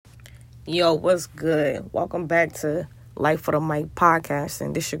Yo, what's good? Welcome back to Life for the Mic podcast,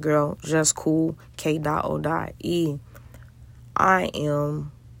 and this your girl, Just Cool K.O.E. I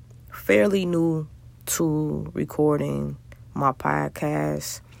am fairly new to recording my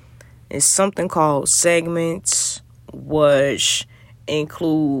podcast. It's something called segments, which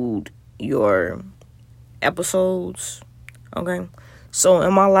include your episodes. Okay, so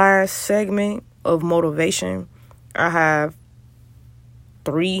in my last segment of motivation, I have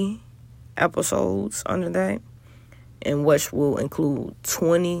 3 episodes under that, and which will include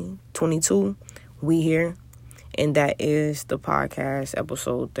 2022 we here, and that is the podcast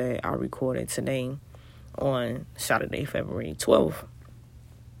episode that I recorded today on Saturday, February 12th.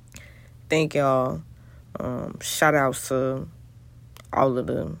 Thank y'all. Shout outs to all of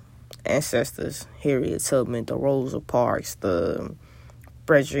the ancestors: Harriet Tubman, the Rosa Parks, the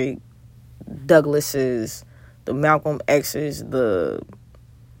Frederick Douglasses, the Malcolm X's,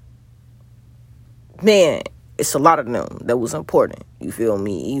 man, it's a lot of them that was important. You feel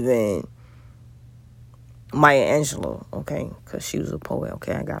me? Even Maya Angelou, okay? Because she was a poet,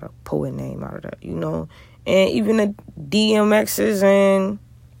 okay? I got a poet name out of that, you know? And even the DMXs and,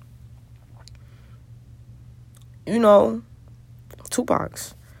 you know,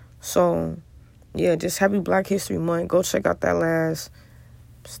 Tupac's. So, yeah, just happy Black History Month. Go check out that last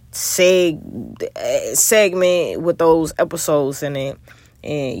segment with those episodes in it.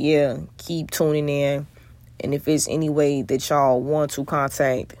 And yeah, keep tuning in. And if it's any way that y'all want to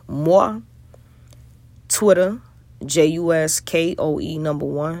contact more, Twitter, JUSKOE number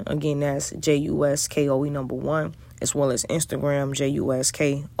 1. Again, that's JUSKOE number 1. As well as Instagram,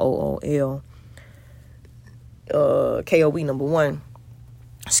 JUSKOOL KOE number 1.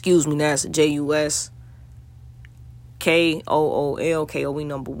 Excuse me, that's JUSKOOL KOE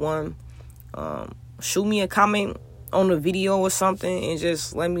number 1. Shoot me a comment on the video or something and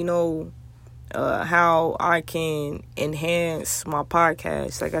just let me know how I can enhance my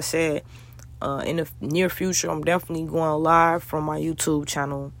podcast. Like I said, in the near future, I'm definitely going live from my YouTube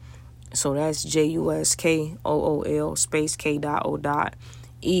channel. So that's JUSKOOL space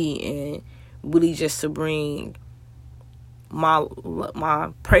K.O.E. and really just to bring my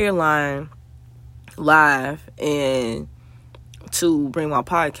prayer line live and to bring my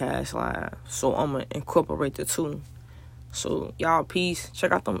podcast live. So I'm going to incorporate the two. So, y'all, peace.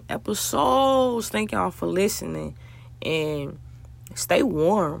 Check out them episodes. Thank y'all for listening. And stay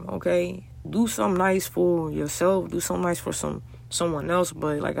warm, okay? Do something nice for yourself. Do something nice for someone else.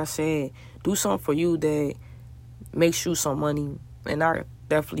 But like I said, do something for you that makes you some money. And I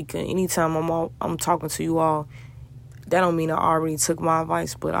definitely can. Anytime I'm talking to you all, that don't mean I already took my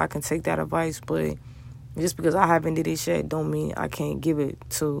advice, but I can take that advice. But just because I haven't did it yet don't mean I can't give it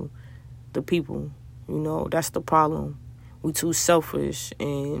to the people. You know, that's the problem. We too selfish,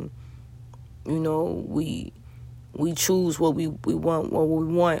 and you know we choose what we want. What we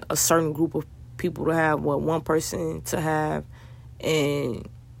want a certain group of people to have, what one person to have, and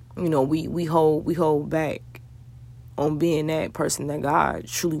you know we hold back on being that person that God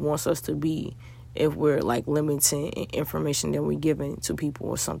truly wants us to be. If we're like limiting information that we're giving to people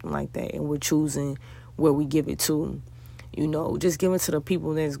or something like that, and we're choosing where we give it to, you know, just give it to the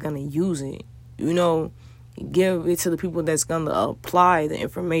people that's gonna use it, you know. Give it to the people that's going to apply the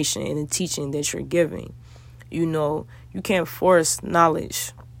information and the teaching that you're giving. You know, you can't force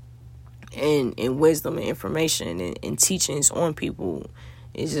knowledge and wisdom and information and teachings on people.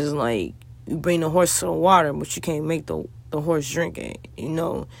 It's just like you bring the horse to the water, but you can't make the horse drink it, you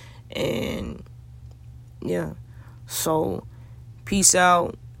know. And, yeah. So, peace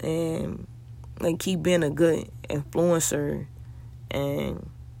out and like keep being a good influencer. And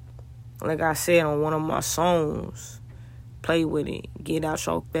like I said on one of my songs, play with it. Get out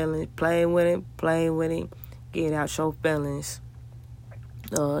your feelings. Play with it. Get out your feelings.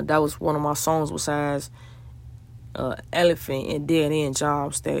 That was one of my songs besides Elephant and Dead End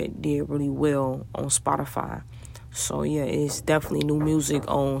Jobs that did really well on Spotify. So, yeah, it's definitely new music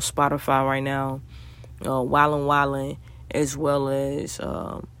on Spotify right now. Wildin', as well as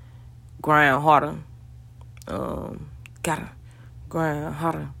Grind Harder. Gotta grind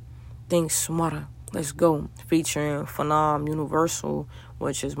harder. Think smarter. Let's go. Featuring Phenom Universal,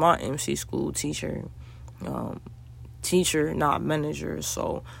 which is my MC school teacher. Teacher, not manager.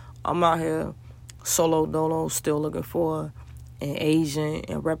 So I'm out here solo dolo, still looking for an agent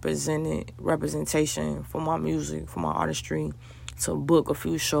and representation for my music, for my artistry, to book a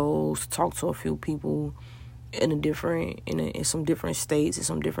few shows, talk to a few people in some different states, in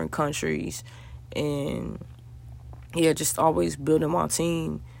some different countries, and yeah, just always building my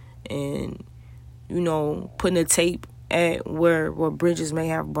team. And, you know, putting a tape at where bridges may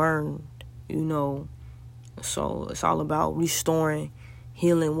have burned, So it's all about restoring,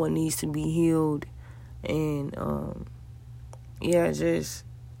 healing what needs to be healed, and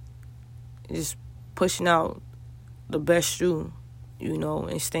just pushing out the best you,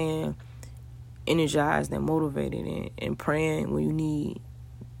 and staying energized and motivated, and praying when you need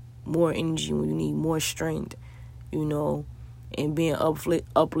more energy, when you need more strength, and being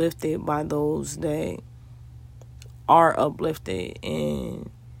uplifted by those that are uplifted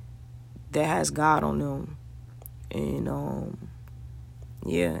and that has God on them. And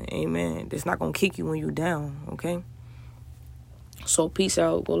amen. It's not gonna kick you when you down, okay? So peace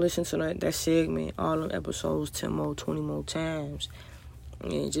out. Go listen to that segment, all them episodes 10 more, 20 more times.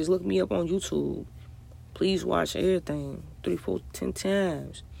 And just look me up on YouTube. Please watch everything 3, 4, 10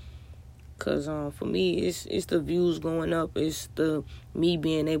 times. Cause for me, it's the views going up. It's the me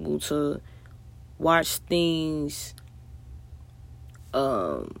being able to watch things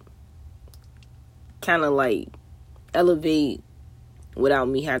kind of like elevate without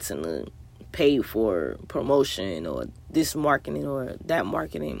me having to pay for promotion or this marketing or that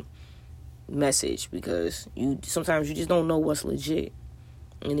marketing message, because sometimes you just don't know what's legit,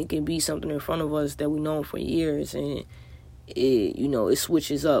 and it can be something in front of us that we know for years, and it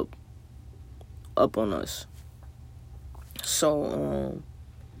switches up on us. So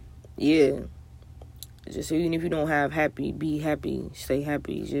just even if you don't have happy, be happy, stay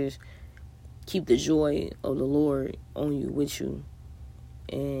happy. Just keep the joy of the Lord on you, with you.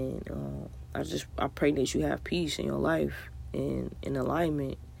 And I pray that you have peace in your life and in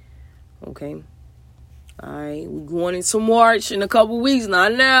alignment. Okay? Alright, we're going into March in a couple weeks.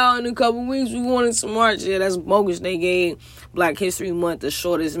 Not now, in a couple weeks, we're going into March. Yeah, that's bogus. They gave Black History Month the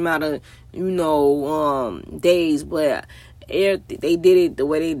shortest amount of, days, but they did it the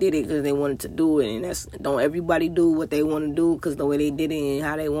way they did it because they wanted to do it, and don't everybody do what they want to do because the way they did it and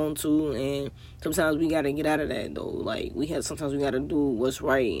how they want to. And sometimes we gotta get out of that though. Like sometimes we gotta do what's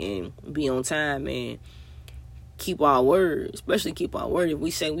right and be on time and keep our word. Especially keep our word. If we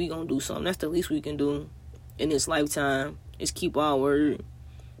say we gonna do something, that's the least we can do in this lifetime, is keep our word.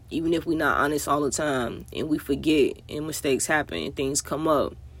 Even if we're not honest all the time and we forget and mistakes happen and things come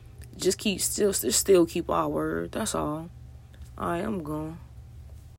up, just still keep our word. That's all. Alright, I'm gone.